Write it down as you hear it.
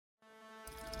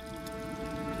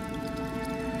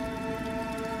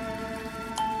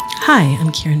Hi,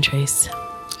 I'm Kieran Trace.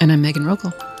 And I'm Megan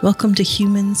Rokel. Welcome to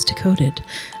Humans Decoded,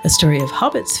 a story of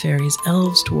hobbits, fairies,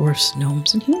 elves, dwarfs,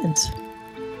 gnomes, and humans.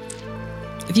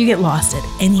 If you get lost at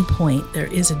any point,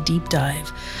 there is a deep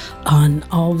dive on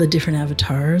all the different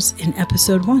avatars in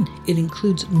episode 1. It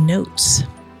includes notes.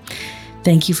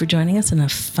 Thank you for joining us in a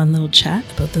fun little chat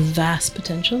about the vast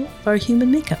potential of our human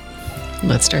makeup.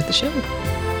 Let's start the show.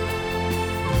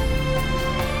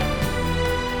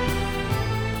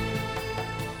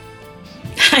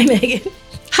 Hi, Megan.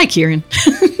 Hi, Kieran.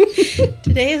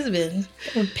 Today has been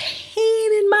a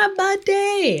pain in my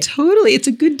body. Totally. It's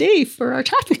a good day for our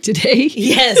topic today.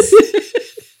 Yes.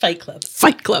 Fight Club.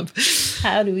 Fight Club.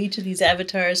 How do each of these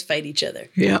avatars fight each other?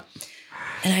 Yeah.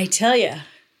 And I tell you,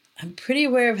 I'm pretty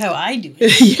aware of how I do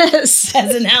it. Yes.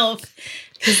 As an elf.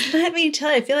 Because let me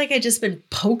tell you, I feel like I've just been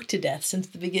poked to death since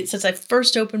the beginning. Since I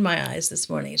first opened my eyes this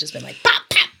morning, it's just been like pop,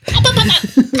 pop, pop, pop, pop, pop,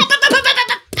 pop, pop,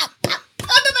 pop, pop, pop,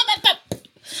 pop.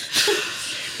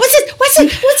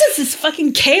 What's this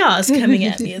fucking chaos coming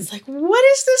at me? It's like, what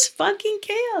is this fucking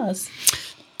chaos?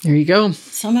 There you go.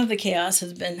 Some of the chaos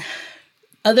has been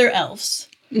other elves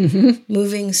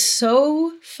moving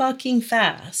so fucking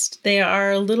fast. They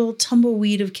are a little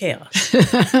tumbleweed of chaos.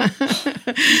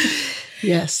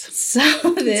 Yes.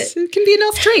 Some of it can be an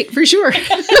elf trait for sure.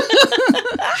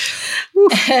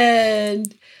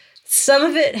 and some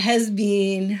of it has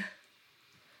been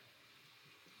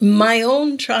my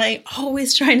own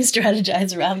always trying to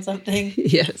strategize around something.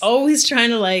 Yes. Always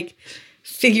trying to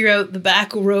figure out the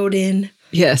back road in.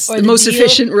 Yes. Or the most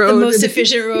efficient road. The most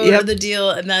efficient road Yep. of the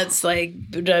deal. And that's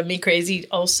driving me crazy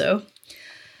also.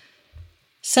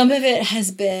 Some of it has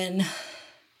been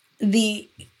the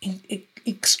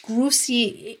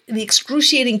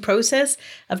excruciating process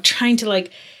of trying to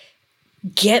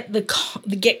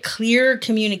get clear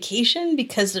communication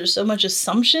because there's so much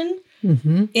assumption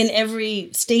in every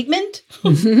statement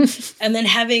and then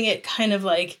having it kind of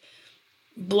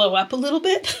blow up a little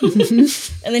bit.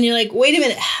 And then you're like, wait a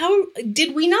minute, how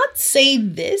did we not say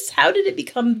this? How did it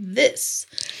become this?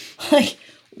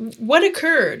 What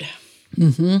occurred?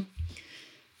 I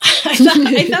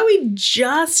thought we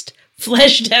just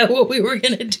fleshed out what we were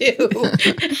going to do.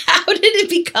 How did it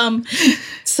become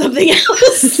something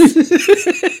else inside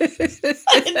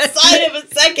of a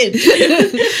second?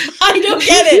 I don't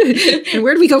get it. And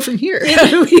where do we go from here? For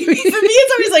me,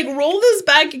 it's always roll this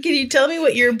back and can you tell me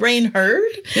what your brain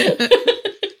heard?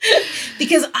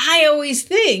 Because I always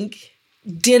think,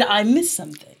 did I miss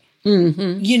something?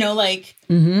 Mm-hmm. You know,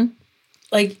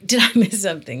 did I miss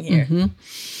something here? Mm-hmm.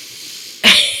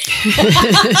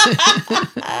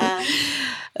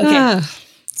 Okay.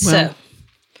 So,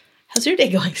 how's your day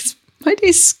going? My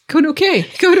day's going okay.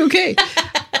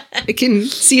 I can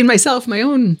see in myself my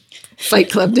own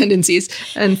Fight Club tendencies.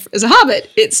 And as a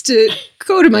hobbit, it's to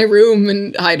go to my room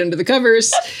and hide under the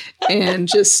covers and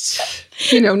just,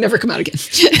 never come out again.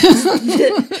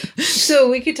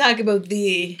 So we could talk about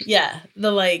the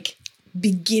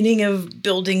beginning of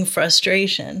building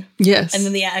frustration. Yes. And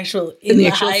then the actual fight.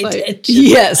 Tension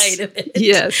yes. Side of it.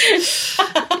 Yes.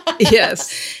 Yes.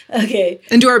 Okay.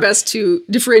 And do our best to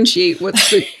differentiate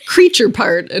what's the creature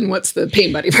part and what's the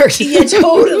pain body part. Yeah,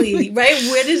 totally. Right?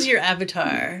 What is your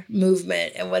avatar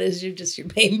movement and what is your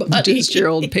pain body? Just your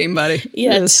old pain body.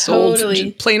 Yeah, totally.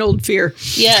 Old, plain old fear.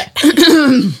 Yeah.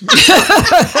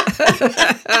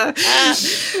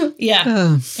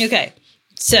 Yeah. Okay.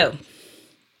 So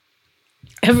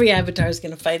every avatar is going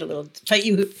to fight you a little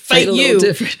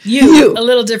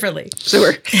differently. So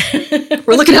we're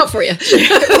looking out for you.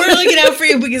 We're looking out for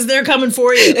you because they're coming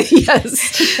for you.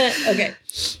 Yes. Okay.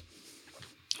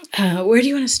 Where do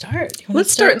you want to start?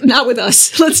 Let's start not with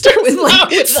us. Let's start with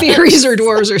fairies or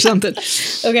dwarves or something.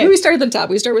 Okay. We start at the top.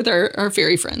 We start with our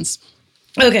fairy friends.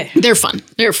 Okay. They're fun.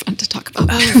 They're fun to talk about.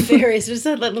 Oh, fairies. There's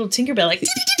that little Tinkerbell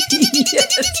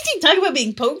talk about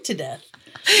being poked to death.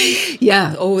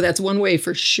 Yeah. Oh, that's one way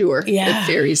for sure. Yeah. That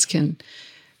fairies can,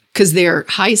 because they're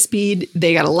high speed.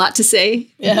 They got a lot to say.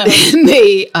 Yeah. And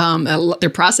they're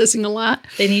processing a lot.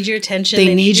 They need your attention.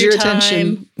 They need your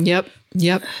attention. Yep.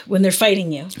 When they're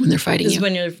fighting you. When they're fighting this you. Is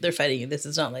when they're fighting you. This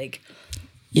is not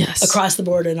yes, across the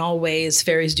board in all ways.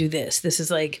 Fairies do this. This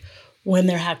is when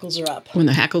their hackles are up. When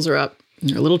the hackles are up. And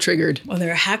they're a little triggered. When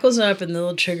their hackles are up and they're a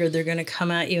little triggered, they're going to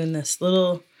come at you in this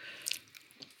little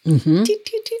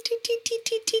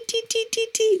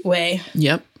way.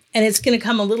 Yep. And it's going to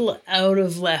come a little out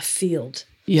of left field.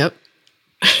 Yep.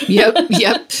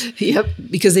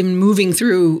 Because they've been moving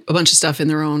through a bunch of stuff in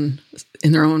their own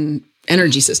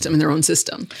energy system, in their own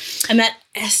system. And that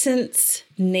essence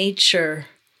nature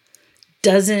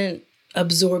doesn't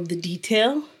absorb the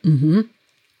detail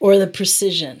or the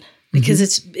precision. because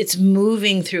it's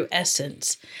moving through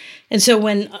essence. And so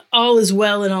when all is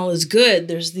well and all is good,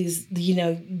 there's these,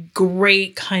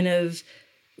 great kind of,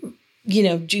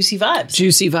 juicy vibes.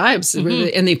 Juicy vibes.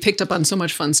 And they picked up on so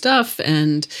much fun stuff,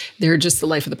 and they're just the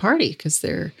life of the party because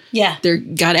they're in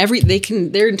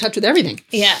touch with everything.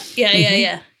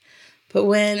 Yeah. But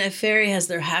when a fairy has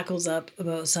their hackles up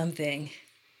about something,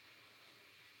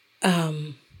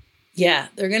 they're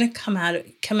going to come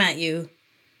at you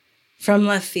from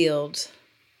left field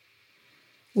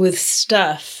with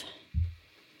stuff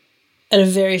at a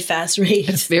very fast rate.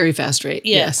 At a very fast rate.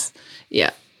 Yeah. Yes.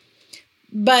 Yeah.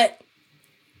 But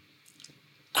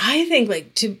I think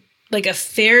like a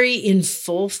fairy in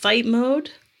full fight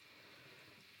mode,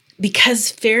 because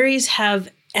fairies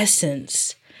have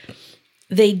essence,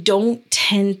 they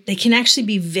can actually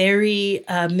be very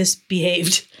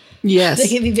misbehaved. Yes. They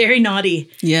can be very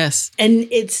naughty. Yes. And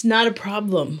it's not a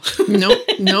problem. No.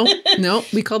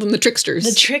 We call them the tricksters.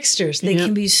 The tricksters. They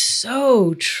can be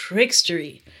so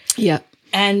trickstery. Yeah.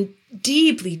 And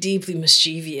deeply, deeply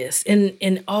mischievous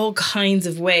in all kinds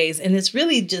of ways. And it's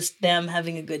really just them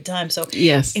having a good time. So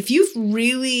yes. if you're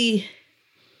really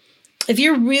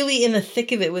in the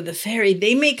thick of it with the fairy,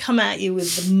 they may come at you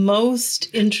with the most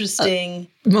interesting.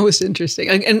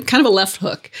 And kind of a left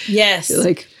hook. Yes.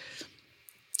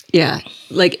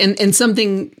 And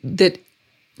something that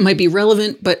might be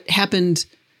relevant, but happened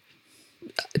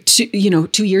 2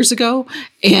 years ago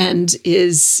and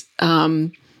is,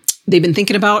 they've been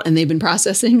thinking about and they've been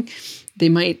processing.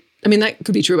 That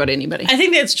could be true about anybody. I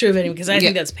think that's true of anyone, because I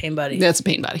think that's Pain Body. That's a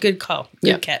Pain Body. Good call.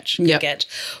 Good catch. Good catch.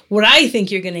 What I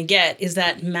think you're going to get is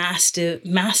that master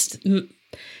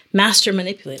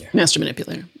manipulator. Master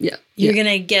manipulator. Yeah. You're going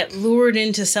to get lured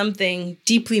into something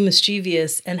deeply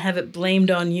mischievous and have it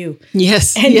blamed on you.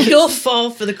 Yes. And you'll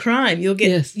fall for the crime. You'll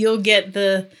get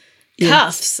the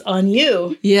cuffs on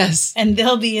you. Yes. And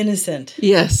they'll be innocent.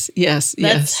 Yes.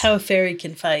 That's how a fairy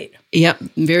can fight. Yep.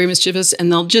 Very mischievous.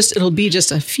 And it'll be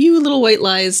just a few little white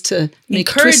lies to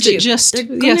encourage you. They're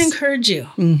going to encourage you.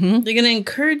 Mm-hmm. They're going to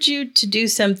encourage you to do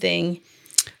something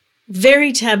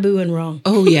very taboo and wrong.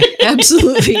 Oh yeah,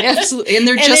 absolutely. And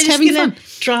they're just having fun.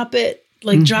 Drop it,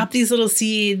 drop these little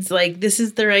seeds. This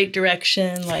is the right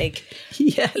direction.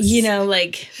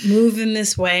 Move in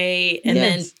this way, and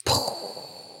then.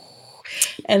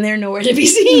 And they're nowhere to be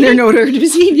seen.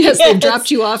 Yes, they dropped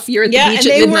you off. You're at the beach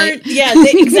at midnight.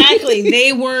 Exactly.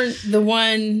 They weren't the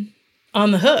one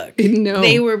on the hook. No.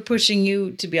 They were pushing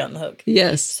you to be on the hook.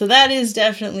 Yes. So that is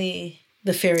definitely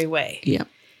the fairy way. Yeah.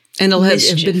 And it'll have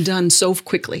been done so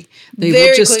quickly. They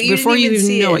Very will just, quick. before you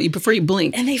even know it, before you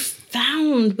blink. And they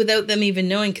found, without them even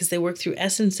knowing, because they work through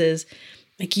essences,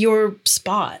 your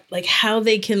spot, how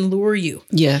they can lure you.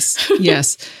 Yes.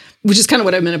 Which is kind of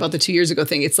what I meant about the 2 years ago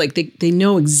thing. It's they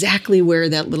know exactly where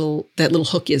that little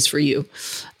hook is for you,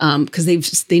 because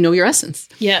they know your essence.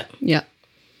 Yeah. Yeah.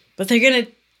 But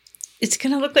it's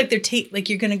gonna look like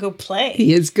you're gonna go play.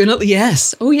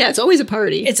 Yes. Oh yeah, it's always a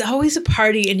party. It's always a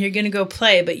party, and you're gonna go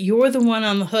play, but you're the one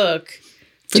on the hook.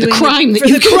 For the crime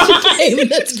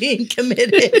that's being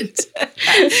committed.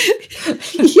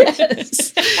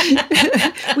 Yes.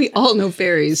 We all know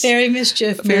fairies. Fairy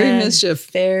mischief.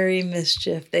 Fairy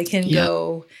mischief. They can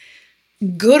go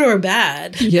good or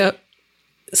bad. Yep.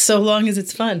 So long as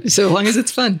it's fun.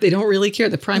 They don't really care.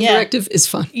 The prime directive is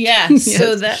fun. Yeah. Yes.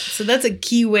 So that's a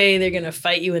key way they're going to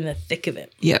fight you in the thick of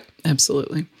it. Yep.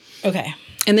 Absolutely. Okay.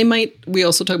 And we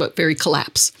also talk about fairy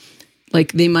collapse.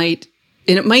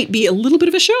 And it might be a little bit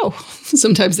of a show.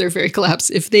 Sometimes they're fairy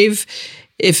collapse. If they've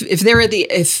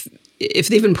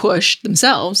been pushed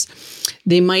themselves,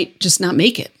 they might just not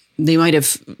make it. They might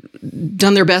have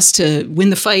done their best to win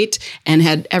the fight and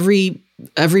had every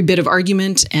bit of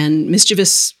argument and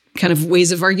mischievous kind of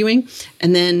ways of arguing,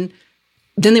 and then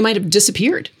they might have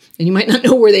disappeared, and you might not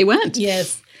know where they went.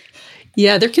 Yes.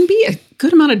 Yeah, there can be a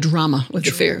good amount of drama with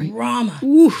the fairy. Drama.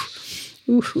 Oof.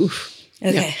 Okay.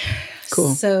 Yeah.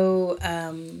 Cool. So,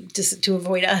 just to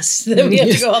avoid us, then we have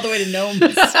to go all the way to gnomes.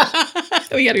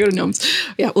 We got to go to gnomes.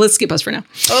 Yeah, well, let's skip us for now.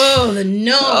 Oh, the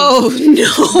gnomes. Oh,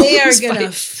 no. They are going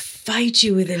to fight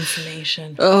you with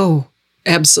information. Oh,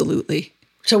 absolutely.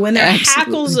 So when their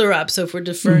hackles are up, so if we're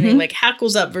deferring,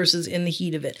 hackles up versus in the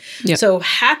heat of it. Yep. So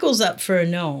hackles up for a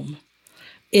gnome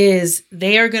is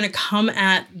they are going to come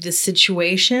at the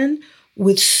situation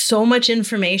with so much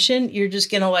information, you're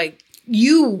just going to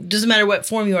doesn't matter what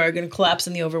form you are going to collapse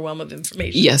in the overwhelm of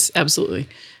information. Yes, absolutely.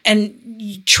 And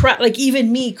you try,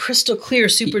 even me, crystal clear,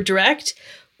 super direct,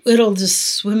 it'll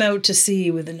just swim out to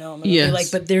sea with a gnome. It'll be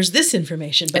like, but there's this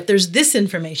information, but there's this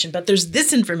information, but there's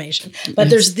this information, but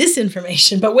there's this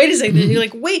information. But wait a second. You're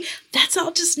like, wait, that's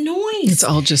all just noise. It's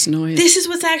all just noise. This is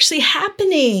what's actually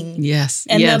happening. Yes.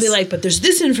 And they'll be like, but there's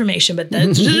this information, but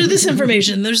there's this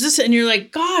information, there's this. And you're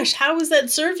like, gosh, how is that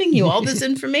serving you? All this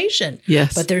information.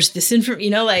 Yes. But there's this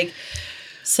information, like,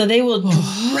 so they will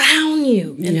drown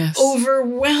you and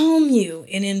overwhelm you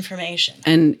in information.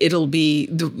 And it'll be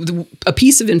a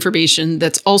piece of information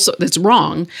that's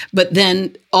wrong, but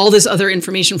then all this other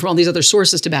information from all these other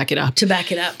sources to back it up.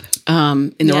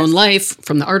 In their own life,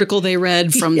 from the article they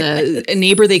read, from the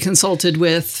neighbor they consulted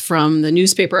with, from the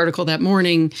newspaper article that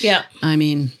morning. Yeah. I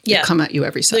mean, they come at you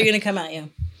every side. They're going to come at you.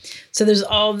 So there's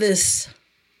all this...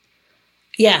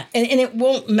 Yeah, and it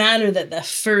won't matter that the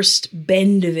first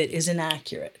bend of it is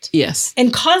inaccurate. Yes.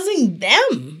 And causing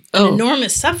them an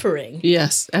enormous suffering.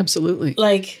 Yes, absolutely.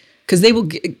 Like... Because they will,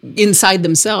 inside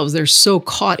themselves, they're so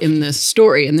caught in this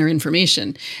story and their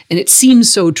information. And it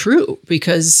seems so true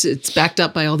because it's backed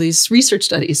up by all these research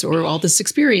studies or all this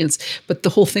experience. But the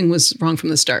whole thing was wrong from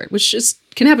the start, which just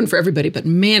can happen for everybody. But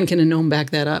man, can a gnome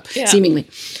back that up, seemingly.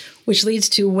 Which leads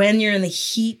to when you're in the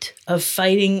heat of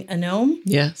fighting a gnome.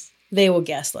 Yes. They will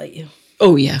gaslight you.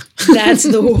 Oh, yeah. That's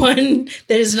the one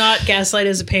that is not gaslight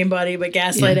as a pain body, but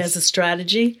gaslight as a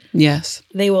strategy. Yes.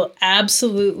 They will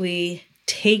absolutely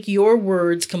take your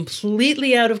words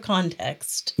completely out of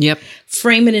context. Yep.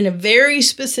 Frame it in a very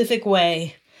specific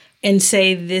way and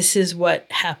say, this is what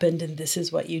happened and this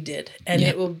is what you did. And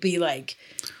it will be like...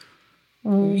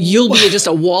 You'll be just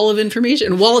a wall of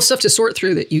information, a wall of stuff to sort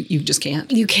through that you just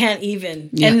can't. You can't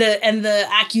even. Yeah. And the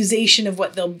accusation of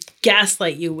what they'll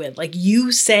gaslight you with, like,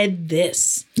 you said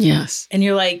this. Yes. And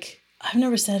you're like, I've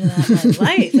never said that in my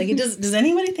life. Like, does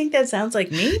anybody think that sounds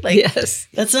like me? Like, yes.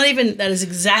 That is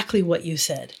exactly what you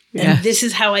said. Yeah. And this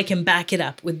is how I can back it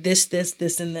up with this,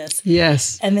 and this.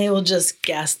 Yes. And they will just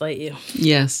gaslight you.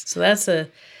 Yes. So that's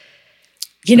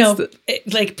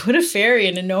like put a fairy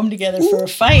and a gnome together for a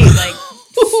fight. Like,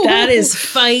 that is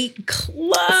Fight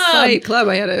Club. Fight Club.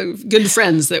 I had a good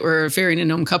friends that were a fairy and a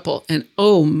gnome couple. And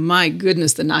oh my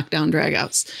goodness, the knockdown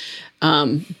dragouts.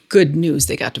 Good news,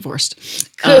 they got divorced.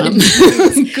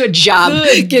 Good job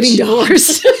getting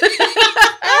divorced.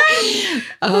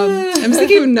 I was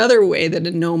thinking of another way that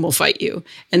a gnome will fight you.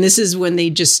 And this is when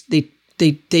they just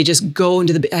go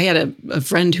into the... I had a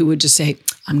friend who would just say,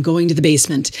 I'm going to the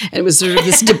basement. And it was sort of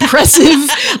this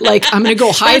depressive, like, I'm going to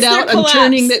go hide out. I'm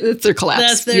turning... That's their collapse.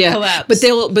 That's their collapse.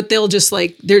 But they'll just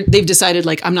like... They've decided,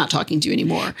 like, I'm not talking to you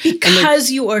anymore. Because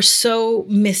you are so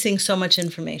missing so much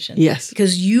information. Yes.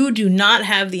 Because you do not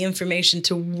have the information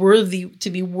to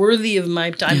be worthy of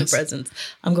my time and presence.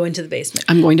 I'm going to the basement.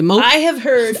 I'm going to mope. I have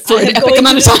heard... For an epic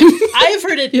amount of time. I have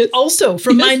heard it also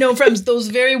from my gnome friends, those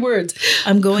very words.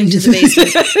 I'm going to the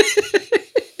basement.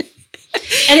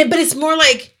 But it's more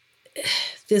like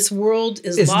this world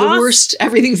is lost. The worst.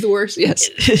 Everything's the worst. Yes.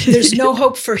 There's no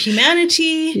hope for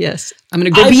humanity. Yes. I'm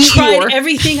going to go be Eeyore. I've tried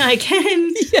everything I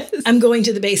can. Yes. I'm going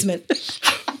to the basement.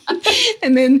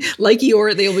 And then, like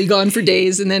Eeyore, they'll be gone for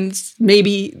days, and then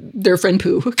maybe their friend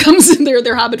Pooh comes in,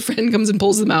 their hobbit friend comes and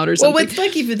pulls them out or something. Well, what's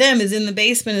lucky for them is in the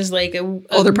basement is like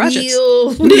all their projects.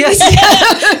 Wheel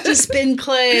to spin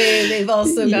clay. They've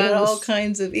also got all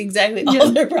kinds of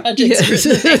all their projects are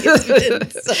in the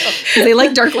basement. So. They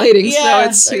like dark lighting,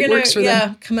 so it works for them.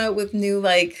 Yeah, come out with new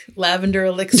like lavender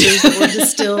elixirs that were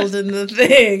distilled in the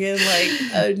thing, and like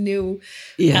a new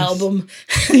album.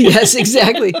 Yes,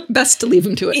 exactly. Best to leave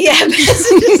them to it. Yeah, best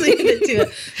to just leave it to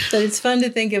it. But it's fun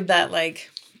to think of that, like,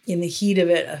 in the heat of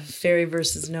it, a fairy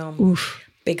versus gnome. Oof.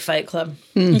 Big Fight Club.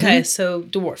 Mm-hmm. Okay, so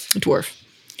dwarf.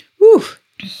 Woo.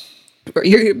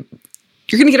 You're going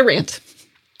to get a rant.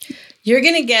 You're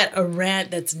going to get a rant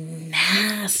that's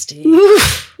nasty.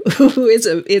 Oof.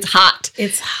 It's hot.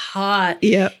 It's hot.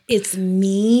 Yeah. It's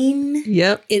mean.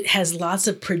 Yep. It has lots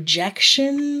of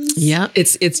projections. Yeah.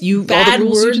 It's you. Bad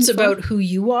words about who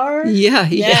you are. Yeah.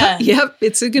 Yep.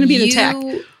 It's going to be an attack.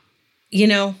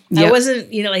 I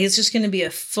wasn't, like, it's just going to be a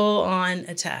full on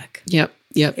attack. Yep.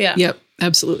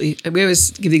 Absolutely. We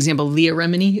always give the example. Leah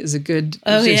Remini is a good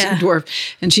dwarf,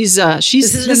 and she's this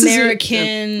is an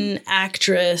American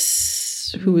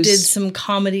actress who did some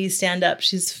comedy stand up.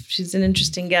 She's an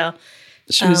interesting gal.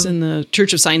 She was in the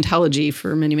Church of Scientology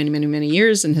for many, many, many, many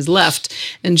years and has left,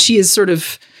 and she is sort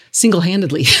of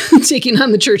single-handedly taking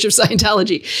on the Church of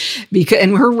Scientology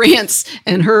and her rants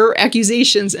and her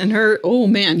accusations and her, oh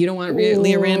man, you don't want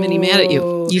Leah Remini mad at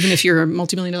you, even if you're a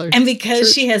multi-million-dollar And because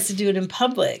church. She has to do it in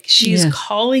public, she's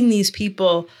calling these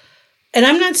people, and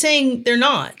I'm not saying they're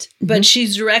not, but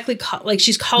she's directly,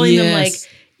 she's calling them like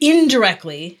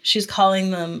indirectly, she's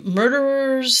calling them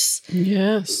murderers,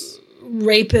 Yes.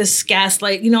 rapists,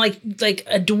 gaslight. Like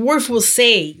a dwarf will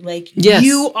say, like, Yes.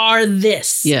 you are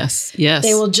this. Yes. Yes.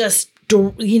 They will just,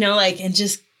 and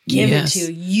just give Yes. it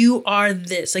to you. You are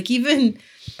this. Like even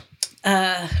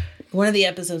one of the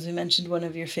episodes we mentioned one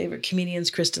of your favorite comedians,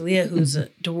 Chris D'Elia, who's a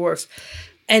dwarf,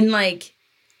 and like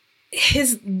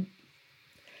his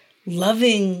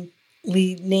lovingly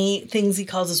things he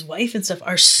calls his wife and stuff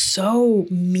are so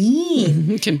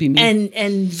mean. It can be mean.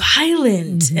 and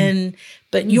violent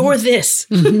but you're this.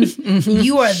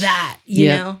 You are that, you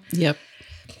know? Yep.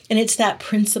 And it's that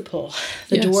principle,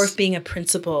 the Yes. dwarf being a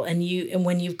principle, and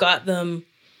when you've got their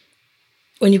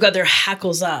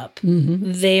hackles up,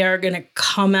 they are going to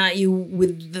come at you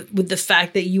with the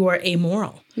fact that you are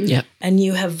amoral. Yep. And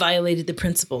you have violated the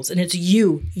principles, and it's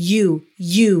you. It's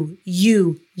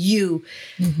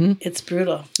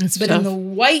brutal. It's but tough. in the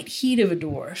white heat of a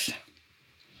dwarf,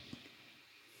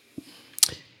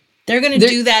 they're going to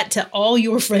do that to all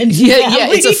your friends. and Yeah,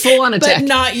 family, it's a full-on attack. but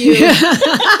not you.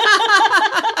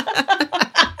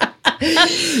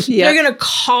 Yeah. They're going to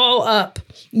call up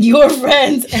your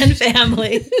friends and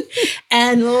family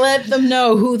and let them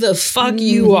know who the fuck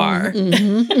you are.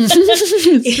 In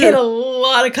a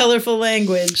lot of colorful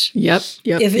language. Yep.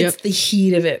 If it's the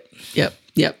heat of it. Yep.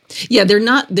 Yeah, they're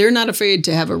not afraid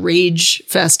to have a rage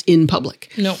fest in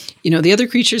public. No. The other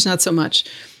creatures not so much.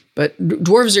 But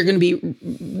dwarves are going to be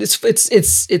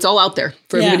it's all out there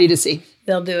for everybody to see.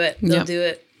 They'll do it. They'll Yep. do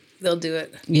it. They'll do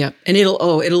it. Yeah. And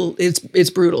it's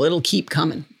brutal. It'll keep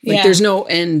coming. Like there's no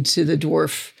end to the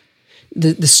dwarf,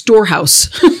 the storehouse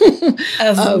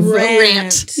Of rant.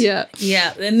 rant. Yeah.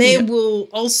 Yeah. And they will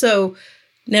also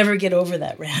never get over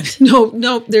that rant.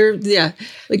 No, they're like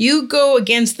You go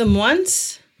against them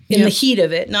once in Yep. the heat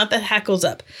of it, not that hackles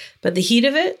up, but the heat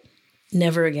of it,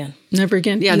 never again. never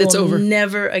again. Yeah, You that's will over.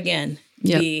 Never again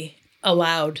Yep. be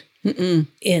allowed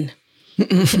in.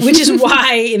 Which is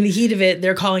why in the heat of it,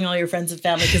 they're calling all your friends and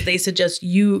family because they suggest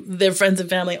their friends and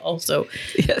family also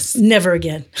Yes. never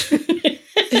again.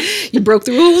 You broke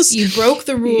the rules. You broke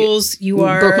the rules. You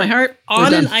are broke my heart. We're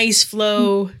on an done. ice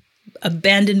flow,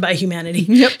 abandoned by humanity.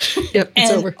 Yep. It's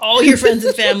And over. all your friends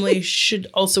and family should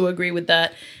also agree with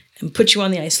that and put you on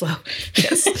the ice flow.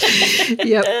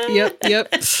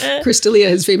 Yep. Chris D'Elia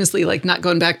has famously not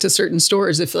gone back to certain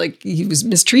stores if he was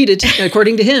mistreated.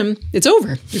 According to him, it's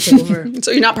over. It's over.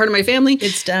 So you're not part of my family.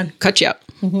 It's done. Cut you out.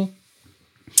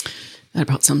 That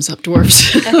about sums up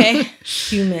dwarves. Okay.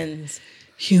 Humans.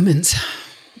 Humans.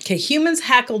 Okay, humans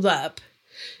hackled up.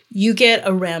 You get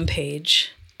a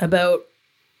rampage about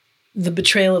the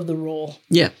betrayal of the role.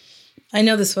 Yeah. I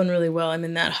know this one really well. I'm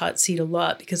in that hot seat a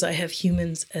lot because I have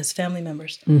humans as family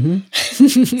members.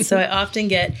 So I often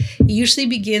it usually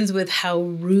begins with how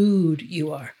rude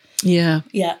you are. Yeah.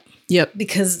 Yeah. Yep.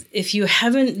 Because if you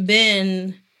haven't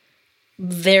been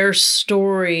their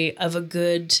story of a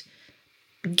good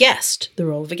guest, the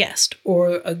role of a guest,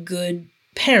 or a good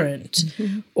parent,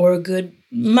 or a good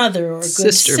mother, or a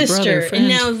good sister. brother, friend.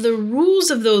 And now the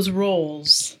rules of those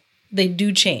roles, they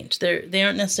do change. They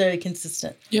aren't necessarily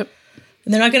consistent. Yep.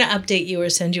 And they're not going to update you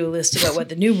or send you a list about what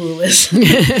the new rule is.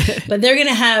 But they're going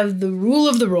to have the rule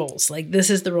of the roles. Like, this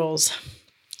is the roles.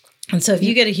 And so if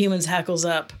you get a human's hackles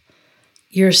up,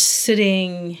 you're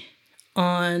sitting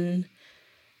on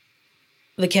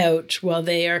the couch while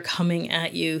they are coming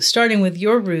at you, starting with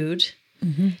you're rude,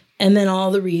 and then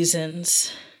all the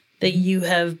reasons that you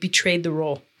have betrayed the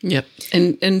role. Yep.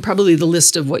 And probably the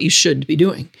list of what you should be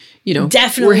doing.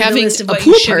 Definitely we're the having list of a what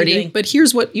pool you should be party, doing. but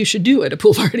here's what you should do at a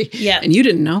pool party. Yeah. And you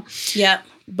didn't know. Yeah.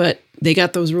 But they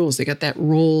got those rules. They got that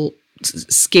rule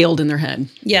scaled in their head.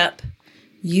 Yep.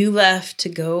 You left to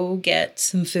go get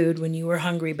some food when you were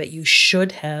hungry, but you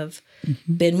should have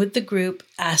been with the group,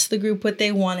 asked the group what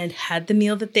they wanted, had the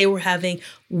meal that they were having.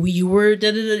 You were,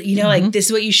 like, this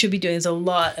is what you should be doing. There's a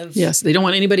lot of... Yes. They don't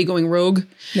want anybody going rogue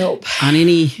Nope. on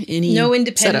any No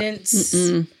setup.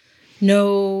 independence.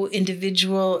 No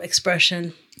individual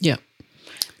expression. Yeah.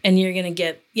 And you're going to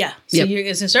get... Yeah. So Yep. you're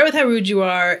going to start with how rude you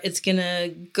are. It's going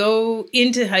to go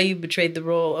into how you betrayed the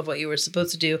role of what you were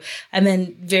supposed to do. And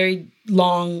then very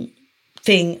long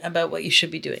thing about what you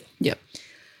should be doing. Yep.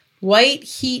 White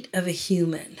heat of a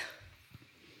human.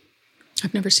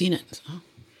 I've never seen it. So.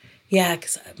 Yeah,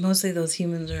 because mostly those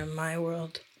humans are in my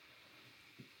world.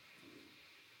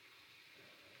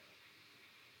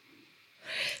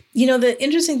 The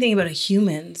interesting thing about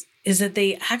humans is that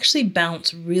they actually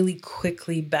bounce really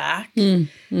quickly back.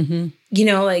 Mm-hmm.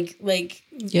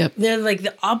 Yep. They're like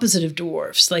the opposite of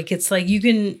dwarfs. Like, it's like you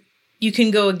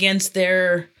can go against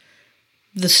their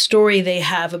the story they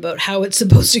have about how it's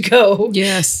supposed to go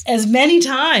Yes. as many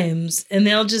times, and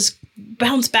they'll just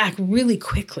bounce back really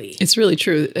quickly. It's really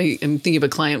true. I'm thinking of a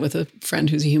client with a friend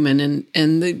who's a human, and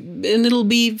it'll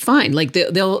be fine. Like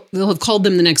they'll have called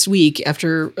them the next week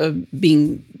after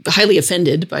being highly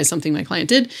offended by something my client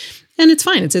did, and it's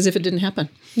fine. It's as if it didn't happen.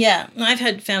 Yeah, I've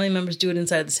had family members do it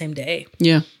inside the same day.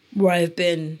 Yeah. Where I've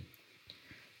been,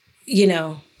 you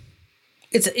know,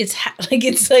 it's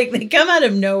like they come out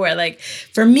of nowhere. Like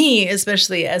for me,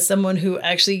 especially as someone who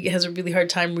actually has a really hard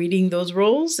time reading those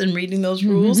roles and reading those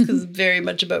rules, because it's very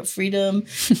much about freedom,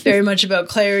 very much about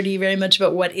clarity, very much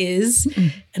about what is,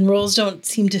 and roles don't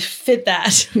seem to fit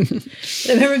that. But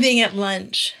I remember being at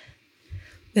lunch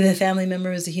with a family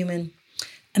member who's a human,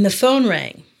 and the phone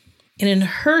rang, and in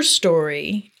her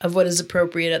story of what is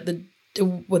appropriate at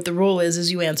what the role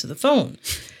is you answer the phone.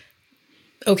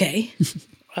 Okay.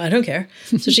 I don't care.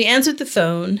 So she answered the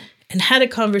phone and had a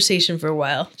conversation for a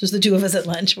while, just the two of us at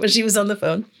lunch when she was on the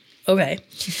phone. Okay.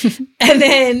 And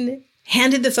then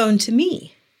handed the phone to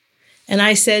me. And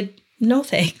I said, no,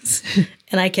 thanks.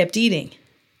 And I kept eating.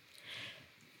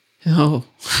 Oh,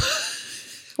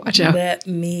 watch out. Let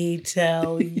me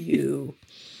tell you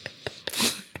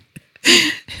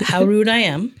how rude I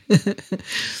am,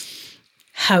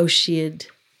 how she had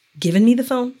given me the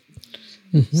phone.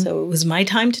 So it was my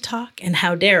time to talk, and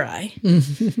how dare I?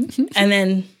 And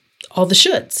then all the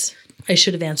shoulds. I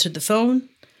should have answered the phone.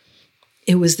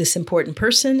 It was this important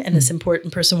person, and this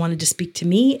important person wanted to speak to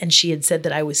me, and she had said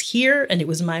that I was here, and it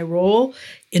was my role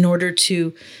in order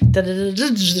to...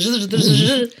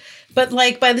 But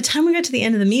like by the time we got to the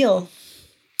end of the meal,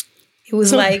 it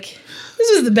was like,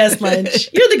 this was the best lunch.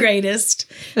 You're the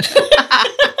greatest.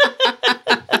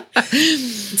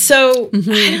 So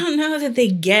I don't know that they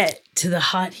get to the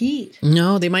hot heat.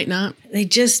 No, they might not. They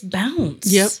just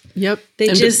bounce. Yep. They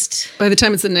And just... by the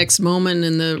time it's the next moment,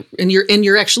 and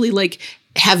you're actually like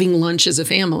having lunch as a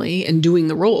family and doing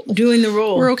the role. Doing the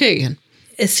role. We're okay again.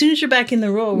 As soon as you're back in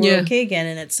the role, we're Yeah. okay again.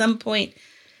 And at some point,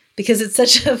 because it's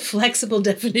such a flexible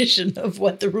definition of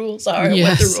what the rules are and what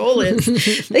Yes. the role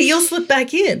is, that you'll slip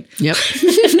back in. Yep.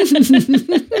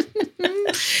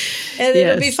 And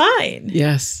it'll be fine.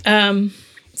 Yes.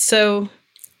 So,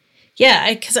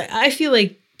 yeah, because I feel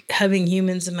like having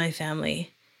humans in my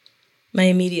family, my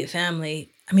immediate family,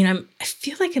 I mean, I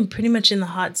feel like I'm pretty much in the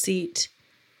hot seat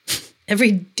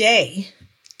every day,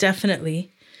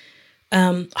 definitely.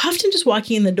 Often just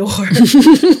walking in the door.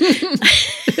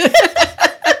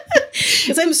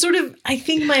 Because I'm sort of, I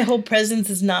think my whole presence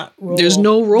is not role. There's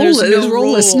no role. There's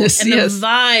rolelessness. And yes. the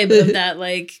vibe of that,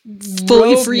 like,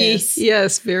 Fully rogueness. free.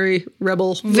 Yes. Very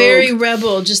rebel. Very rogue.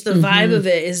 rebel. Just the vibe of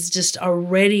it is just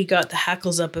already got the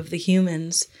hackles up of the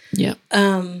humans. Yeah.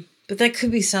 But that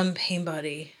could be some pain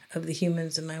body of the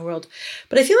humans in my world.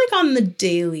 But I feel like on the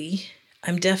daily,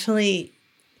 I'm definitely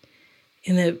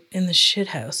in the shit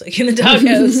house, like in the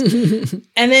doghouse.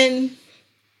 And then,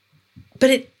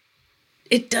 but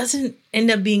it doesn't end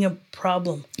up being a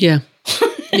problem. Yeah.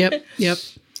 Yep.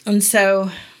 And so,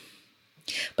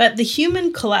 but the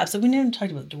human collapse, we never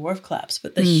talked about the dwarf collapse,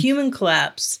 but the human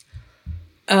collapse,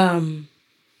 I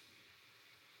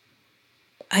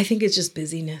think it's just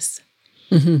busyness.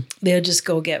 They'll just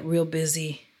go get real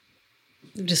busy.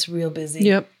 They're just real busy.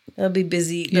 Yep. They'll be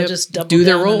busy. They'll just double Do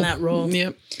their down role. on that role.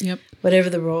 Yep. Whatever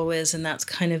the role is, and that's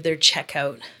kind of their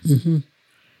checkout.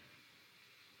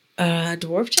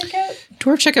 Dwarf checkout?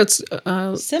 Dwarf checkouts,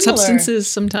 Similar. substances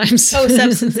sometimes. Oh,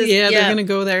 substances. yeah, yeah. they're going to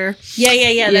go there.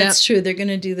 Yeah, that's true. They're going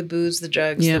to do the booze, the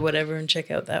drugs, Yeah. the whatever, and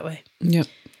check out that way. Yep.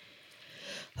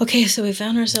 Okay, so we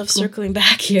found ourselves circling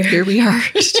back here. Here we are.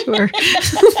 Sure.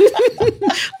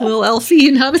 Little Elfie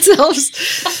and Hobbit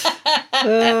elves.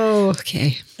 Oh,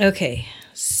 okay. Okay,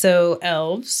 so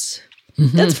elves.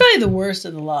 That's probably the worst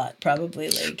of the lot, probably.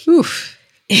 Like, Oof.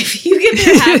 if you get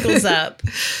their hackles up,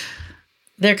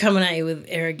 they're coming at you with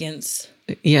arrogance.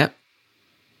 Yep.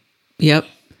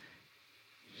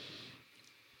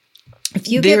 If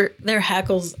you get their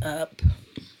hackles up,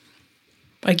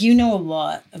 like, you know a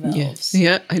lot of elves.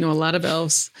 Yeah, I know a lot of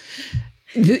elves.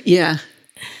 Yeah.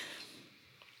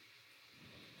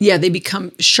 Yeah, they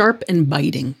become sharp and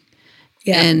biting.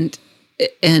 Yeah.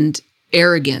 And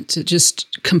arrogant,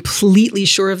 just completely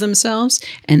sure of themselves,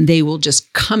 and they will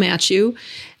just come at you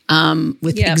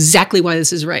with exactly why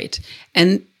this is right.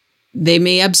 And they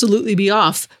may absolutely be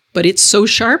off, but it's so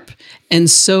sharp and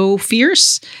so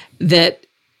fierce that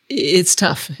it's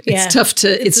tough. It's tough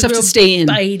to stay in.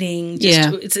 Biting.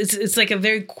 It's like a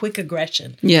very quick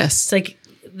aggression. Yes. It's like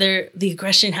the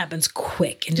aggression happens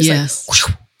quick and just like,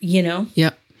 whoosh, you know?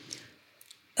 Yep.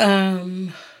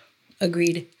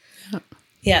 Agreed.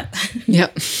 Yeah.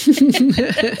 Yep.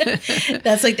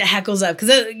 That's like the hackles up.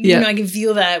 Because, you know, I can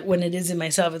feel that when it is in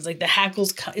myself. It's like the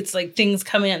hackles, it's like things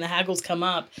come in and the hackles come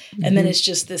up. And then it's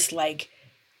just this like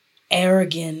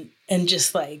arrogant and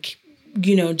just like,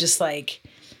 you know, just like,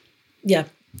 yeah,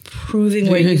 proving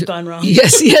where you've gone wrong.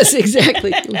 Yes,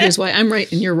 exactly. Here's why I'm right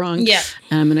and you're wrong. Yeah.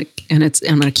 And I'm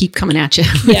gonna keep coming at you.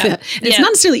 Yeah. And it's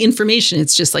not necessarily information.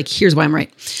 It's just like, here's why I'm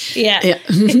right. Yeah.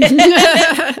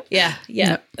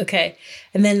 Yeah. Okay.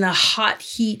 And then the hot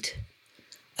heat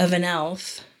of an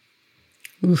elf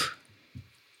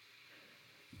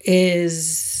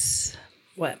is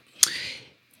what?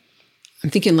 I'm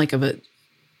thinking like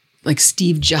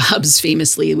Steve Jobs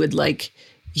famously would like,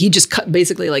 he just cut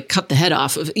the head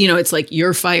off of, you know, it's like,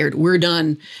 you're fired, we're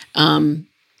done.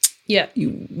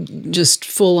 You just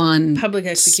full on public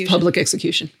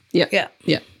execution. Yeah.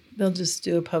 They'll just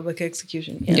do a public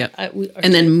execution. Yeah.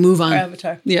 And then move on. Our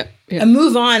avatar. Yeah. And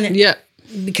move on. Yeah.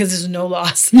 Because there's no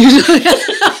loss.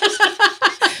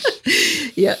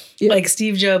 Yeah. Like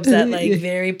Steve Jobs, that like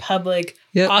very public,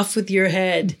 off with your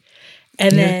head.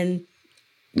 And then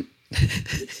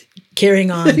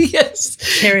carrying on.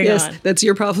 Carrying on. That's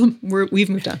your problem. We've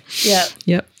moved on. Yeah.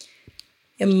 Yep.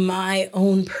 In my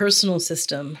own personal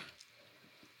system,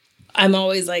 I'm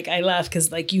always like, I laugh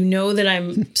because like, you know that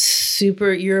I'm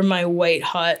you're my white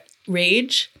hot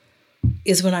rage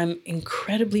is when I'm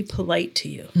incredibly polite to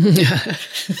you.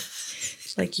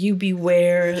 It's like, you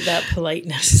beware that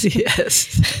politeness.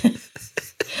 Yes.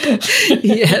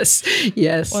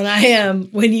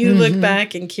 When you look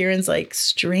back and Kieran's like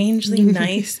strangely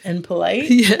nice and polite,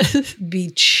 be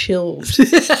chilled.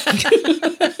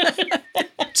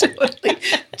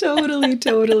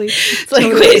 Totally. It's like,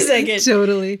 wait a second.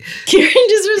 Totally. Kieran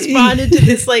just responded to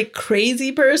this like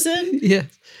crazy person. Yeah.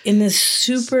 In this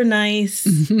super nice,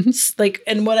 like,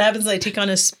 and what happens is I take on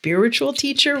a spiritual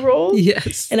teacher role.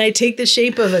 Yes. And I take the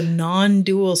shape of a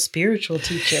non-dual spiritual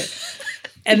teacher.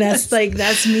 And that's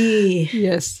me.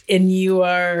 Yes. And you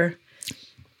are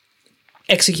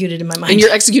executed in my mind. And you're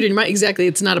executed in your mind. Exactly.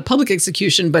 It's not a public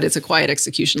execution, but it's a quiet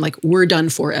execution. Like, we're done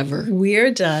forever.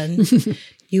 We're done.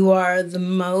 You are the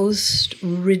most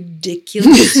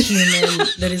ridiculous human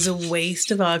that is a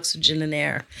waste of oxygen and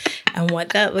air. And what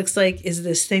that looks like is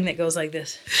this thing that goes like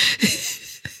this.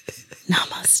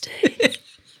 Namaste.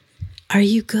 Are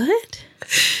you good?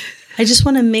 I just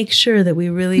want to make sure that we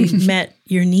really met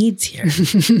your needs here.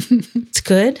 It's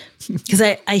good. Because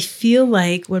I feel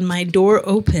like when my door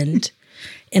opened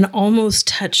and almost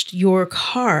touched your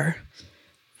car,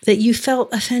 that you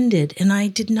felt offended. And I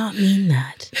did not mean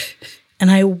that. And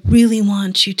I really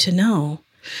want you to know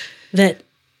that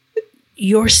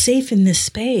you're safe in this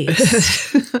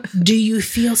space. Do you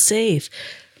feel safe?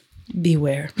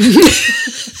 Beware.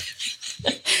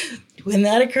 When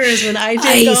that occurs, when I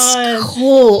take Ice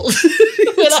cold.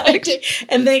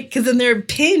 and because then they're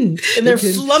pinned and they're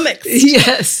flummoxed.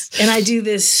 Yes. And I do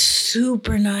this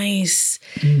super nice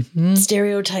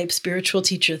stereotype spiritual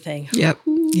teacher thing. Yep.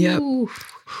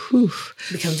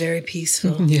 Become very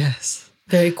peaceful. Yes.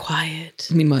 Very quiet.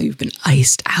 Meanwhile, you've been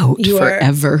iced out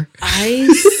forever.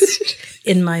 Iced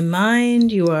in my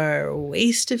mind. You are a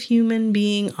waste of human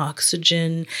being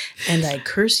oxygen. And I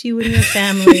curse you and your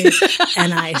family.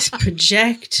 And I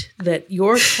project that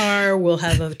your car will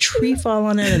have a tree fall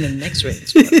on it in the next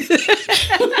rainstorm.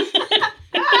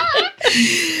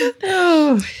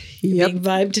 Big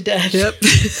vibe to death. Yep.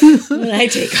 When I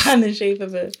take on the shape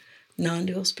of a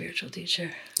non-dual spiritual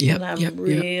teacher. Yep. And I'm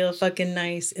real fucking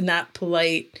nice in that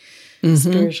polite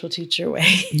spiritual teacher way.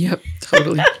 Yep.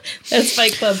 Totally. That's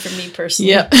Fight Club for me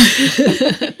personally. Yep.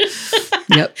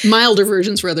 Yep. Milder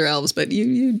versions for other elves, but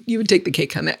you would take the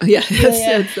cake on that. Yeah.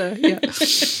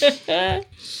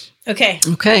 Okay.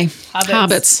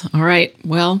 Hobbits. All right.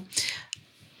 Well,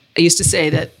 I used to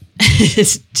say that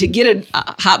to get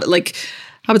a hobbit, like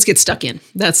hobbits get stuck in.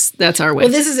 That's our way.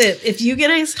 Well, this is it. If you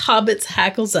get a hobbit's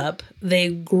hackles up, they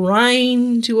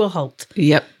grind to a halt.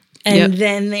 Yep. And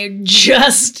then they're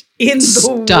just in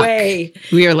the way.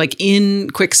 We are like in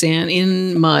quicksand,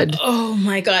 in mud. Oh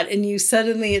my God. And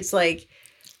it's like,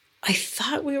 I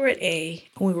thought we were at A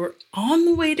and we were on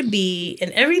the way to B and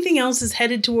everything else is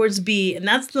headed towards B. And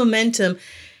that's the momentum.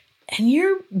 And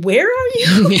where are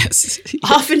you? Yes.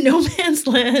 Off in no man's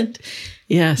land.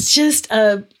 Yes. Just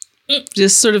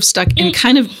sort of stuck and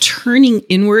kind of turning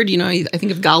inward. You know, I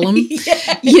think of Gollum.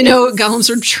 Yes. You know, Gollum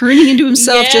sort of turning into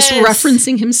himself, just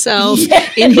referencing himself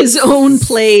in his own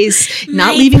place,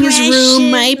 not leaving his room.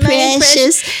 My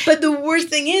precious. But the worst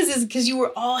thing is because you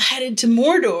were all headed to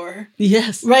Mordor.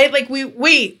 Yes. Right? Like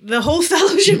the whole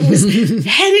fellowship was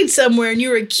headed somewhere and you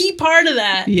were a key part of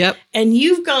that. Yep. And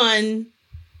you've gone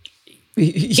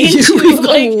We've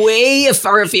gone way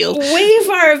far afield. Way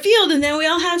far afield, and then we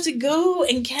all have to go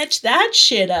and catch that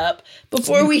shit up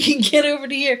before we can get over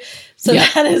to here. So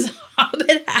that is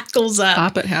Hobbit Hackles Up.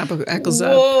 Hobbit Hackles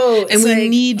Up. Whoa, and we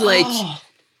need like...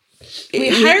 we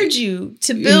hired you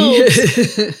to build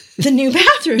the new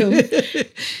bathroom,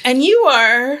 and you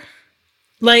are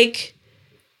like...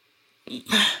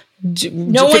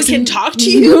 No one can talk to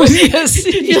you. Yes.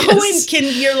 No one can.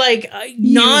 You're like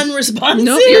non-responsive.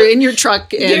 No, you're in your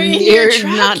truck and you're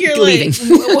not leaving.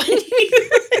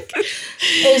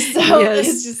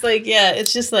 It's just like,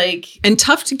 it's just like, and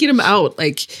tough to get them out.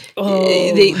 Like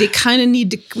they kind of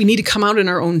we need to come out in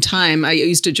our own time. I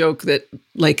used to joke that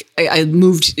like I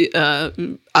moved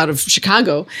out of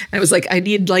Chicago. And I was like, I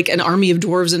need like an army of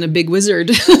dwarves and a big wizard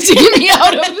to get me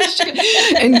out of Chicago.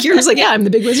 And Kieran's like, yeah, I'm the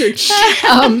big wizard.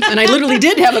 And I literally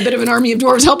did have a bit of an army of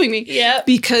dwarves helping me. Yeah.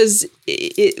 Because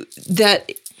it's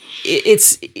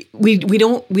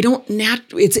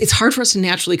hard for us to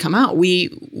naturally come out. We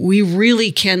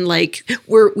really can like,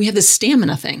 we have this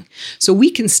stamina thing. So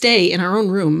we can stay in our own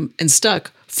room and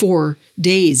stuck for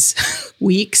days,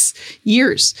 weeks,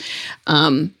 years.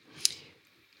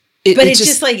 It's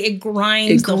just like it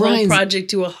grinds the whole project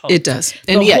to a halt. It does.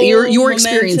 And your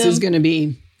experience is going to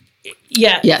be...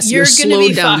 Yes, you're going to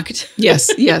be down. fucked. Yes.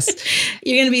 You're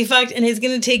going to be fucked, and it's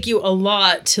going to take you a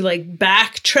lot to like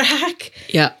backtrack.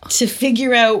 Yeah. To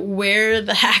figure out where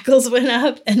the hackles went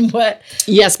up and what.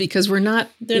 Yes, because they're not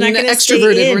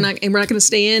extroverted. We're not going to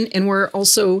stay in, and we're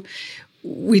also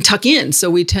we tuck in, so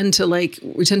we tend to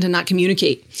not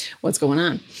communicate what's going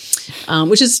on,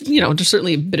 which is there's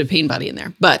certainly a bit of pain body in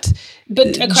there, but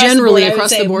generally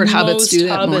across the board, hobbits do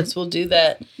that more. Hobbits will do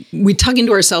that. We tug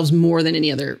into ourselves more than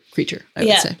any other creature, I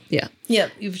would say. Yeah. Yeah.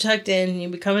 You've tucked in, you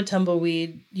become a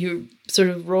tumbleweed, you're sort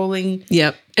of rolling.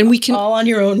 Yep. And we can all on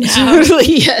your own now.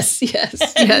 Totally. Yes.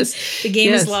 The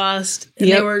game is lost. And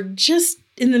they were just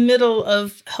in the middle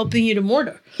of helping you to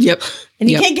Mordor. Yep. And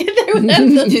you can't get there without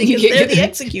them because they're the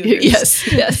executors.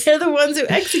 Yes. They're the ones who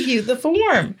execute the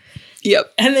form.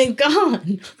 Yep. And they've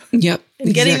gone. Yep.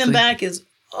 And getting them back is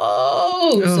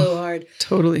so hard.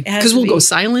 Totally. Because we'll go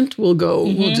silent. We'll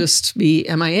just be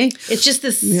MIA. It's just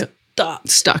this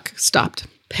stopped.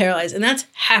 Paralyzed. And that's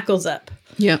Hackles Up.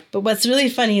 Yeah. But what's really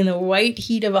funny, in the white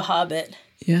heat of a hobbit,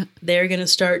 they're going to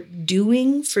start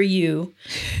doing for you,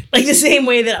 like the same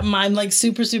way that I'm like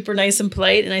super, super nice and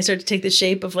polite, and I start to take the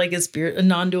shape of like a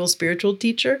non-dual spiritual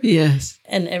teacher. Yes.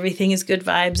 And everything is good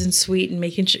vibes and sweet and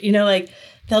making sure, like,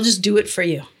 they'll just do it for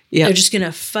you. Yeah. They're just going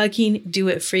to fucking do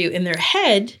it for you. In their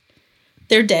head,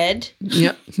 they're dead.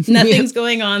 Yep. Nothing's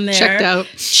going on there.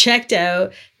 Checked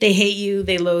out. They hate you.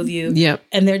 They loathe you. Yep.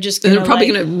 And they're just going to... They're probably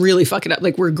going to really fuck it up.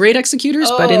 Like, we're great executors,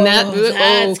 but in that...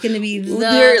 That's going to be the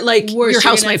worst. Your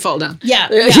house might fall down. Yeah.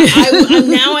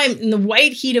 I'm in the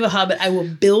white heat of a hobbit. I will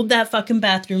build that fucking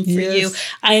bathroom for you.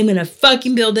 I am going to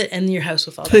fucking build it, and your house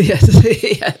will fall down.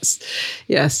 Yes.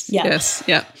 Yeah.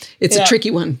 It's a tricky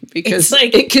one because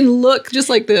it can look just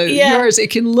like yours.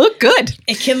 It can look good.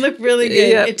 It can look really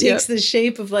good. It takes the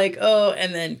shape of like,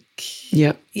 and then...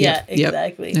 Yep. Yeah,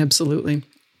 exactly. Absolutely.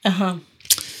 Uh-huh.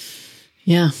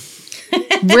 Yeah.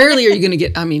 Rarely are you going to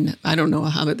get, I don't know a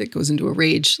hobbit that goes into a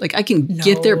rage. Like, I can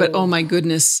get there, but oh my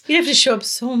goodness. You have to show up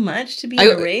so much to be in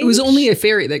a rage. It was only a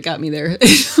fairy that got me there.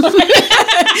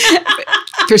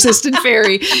 Persistent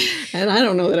fairy. And I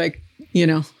don't know that I don't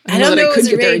know that I could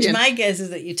get there again. My guess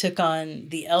is that you took on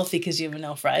the elfie because you have an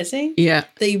elf rising. Yeah.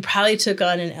 That you probably took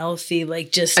on an elfie,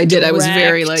 like just I did. Direct, I was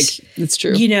very it's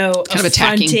true. Kind of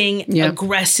attacking.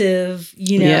 Aggressive,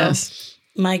 Yes.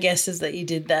 My guess is that you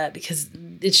did that because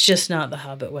it's just not the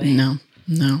Hobbit way. No.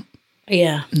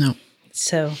 Yeah. No.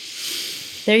 So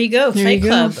there you go. Fight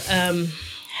Club.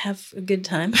 Have a good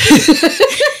time.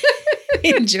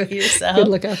 Enjoy yourself. Good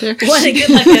luck out there. Good luck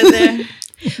out there.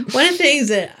 One of the things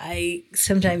that I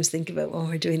sometimes think about when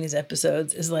we're doing these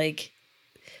episodes is like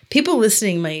people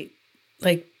listening might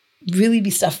like really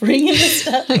be suffering in this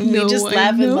stuff. And we just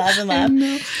laugh and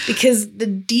laugh. Because the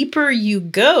deeper you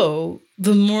go,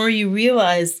 the more you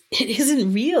realize it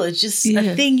isn't real. It's just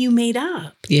a thing you made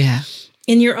up. Yeah.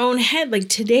 In your own head. Like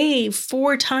today,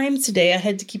 4 times today, I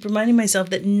had to keep reminding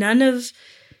myself that none of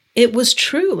it was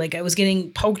true. Like I was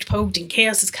getting poked and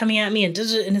chaos is coming at me and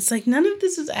it's like, none of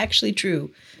this is actually true.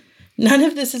 None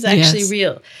of this is actually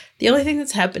real. The only thing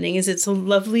that's happening is it's a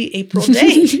lovely April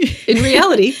day. In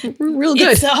reality, we're real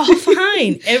good. It's all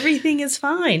fine. Everything is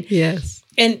fine. Yes.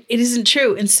 And it isn't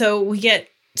true. And so we get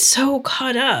so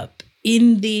caught up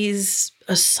in these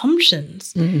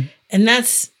assumptions. Mm-hmm. And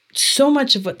that's so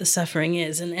much of what the suffering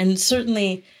is. And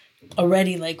certainly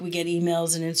already, like, we get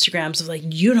emails and Instagrams of like,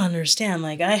 you don't understand.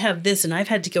 Like, I have this and I've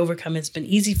had to overcome it. It's been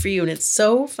easy for you. And it's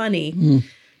so funny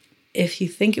if you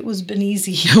think it was been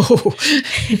easy for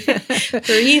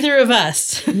either of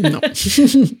us. No.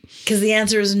 Because the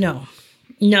answer is no.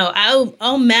 No,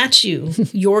 I'll match you.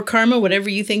 Your karma, whatever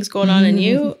you think's going on in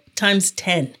you, times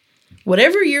 10.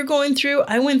 Whatever you're going through,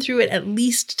 I went through it at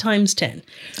least times 10.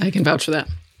 I can vouch for that.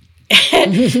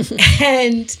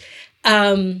 And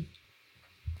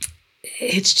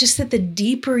it's just that the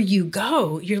deeper you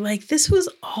go, you're like, this was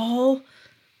all,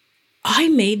 I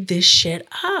made this shit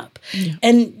up. Yeah.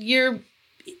 And you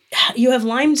have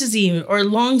Lyme disease or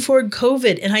long forward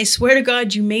COVID. And I swear to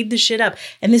God, you made this shit up.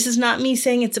 And this is not me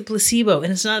saying it's a placebo.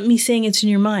 And it's not me saying it's in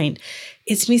your mind.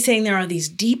 It's me saying there are these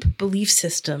deep belief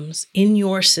systems in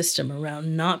your system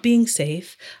around not being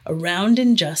safe, around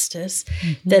injustice,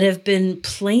 that have been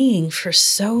playing for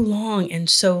so long and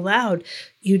so loud,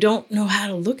 you don't know how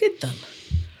to look at them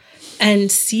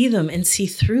and see them and see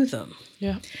through them.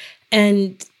 Yeah.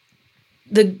 And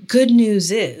the good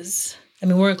news is, I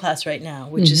mean, we're in class right now,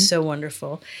 which is so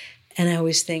wonderful. And I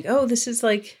always think, oh, this is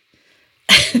like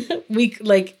week,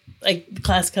 like the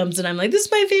class comes and I'm like, this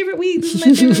is my favorite week. This is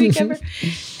my favorite week ever.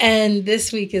 And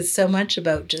this week is so much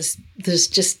about just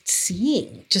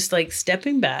seeing, just like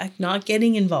stepping back, not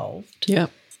getting involved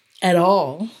at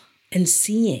all, and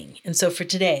seeing. And so for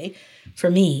today,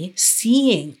 for me,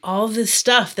 seeing all this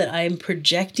stuff that I'm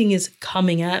projecting is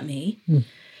coming at me.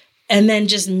 And then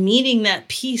just meeting that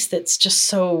piece that's just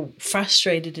so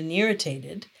frustrated and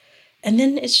irritated. And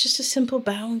then it's just a simple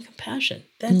bow and compassion.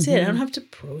 That's it. I don't have to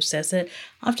process it.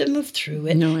 I have to move through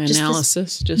it. No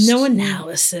analysis. No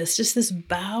analysis. Just this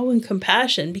bow and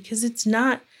compassion, because it's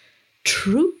not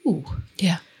true.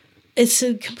 Yeah. It's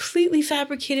a completely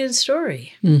fabricated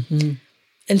story. And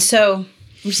so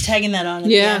I'm just tagging that on at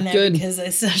the end there, good.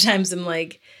 Because sometimes I'm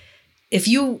like, if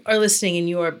you are listening and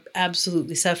you are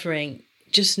absolutely suffering,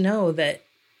 just know that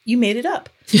you made it up.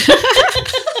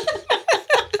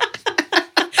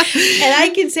 And I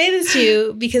can say this to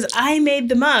you because I made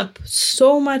them up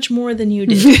so much more than you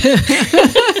did.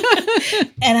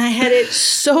 And I had it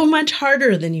so much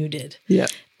harder than you did. Yeah.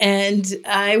 And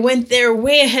I went there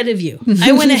way ahead of you.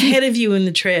 I went ahead of you in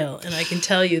the trail. And I can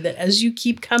tell you that as you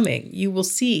keep coming, you will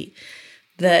see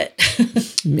that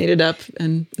you made it up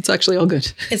and it's actually all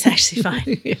good. It's actually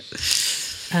fine.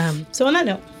 So on that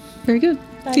note. Very good.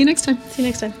 Bye. See you next time. See you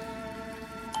next time.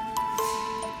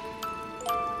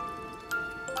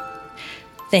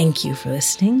 Thank you for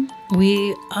listening.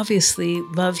 We obviously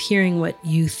love hearing what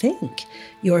you think.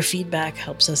 Your feedback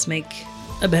helps us make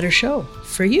a better show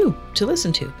for you to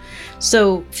listen to.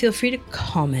 So feel free to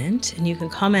comment, and you can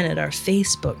comment at our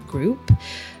Facebook group,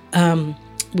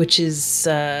 which is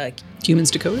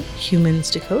Humans Decoded. Humans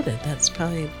Decoded. That's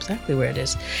probably exactly where it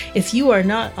is. If you are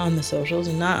not on the socials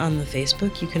and not on the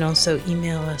Facebook, you can also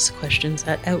email us questions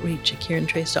at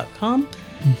outreach@kierantrace.com.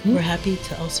 We're happy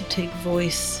to also take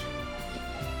voice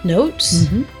notes.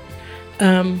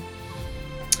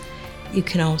 You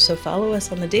can also follow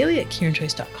us on the daily at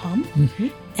kierantrace.com.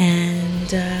 And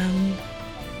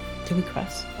did we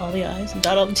cross all the I's and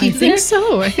dot all the T's? I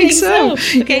think so.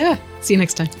 Okay. Yeah. See you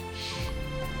next time.